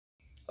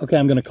Okay,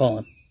 I'm gonna call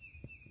him.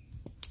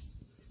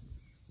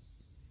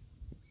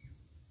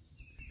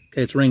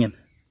 Okay, it's ringing.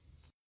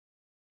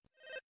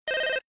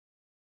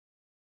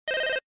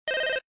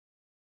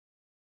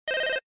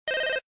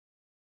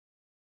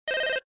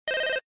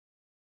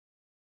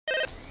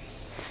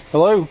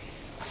 Hello?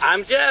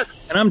 I'm Jeff.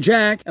 And I'm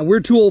Jack, and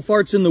we're two old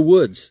farts in the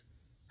woods.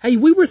 Hey,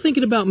 we were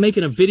thinking about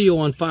making a video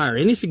on fire.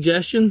 Any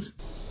suggestions?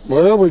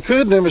 Well, we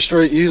could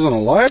demonstrate using a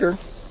lighter.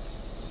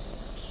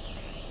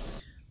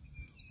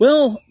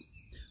 Well,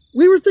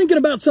 we were thinking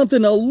about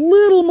something a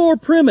little more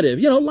primitive.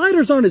 You know,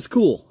 lighters aren't as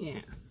cool. Yeah.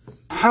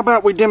 How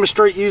about we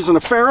demonstrate using a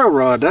ferro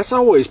rod? That's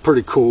always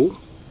pretty cool.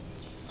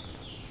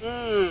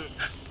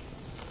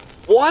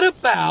 What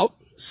about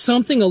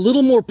something a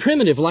little more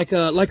primitive, like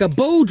a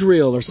bow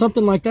drill or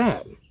something like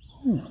that?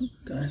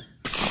 Okay.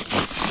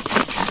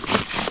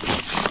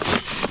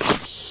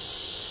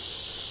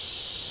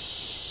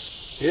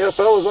 Yeah,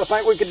 fellas, I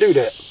think we could do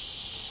that.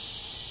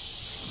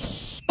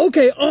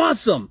 Okay,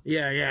 awesome.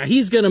 Yeah,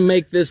 he's gonna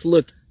make this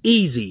look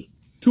easy.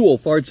 Two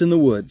old farts in the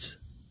woods.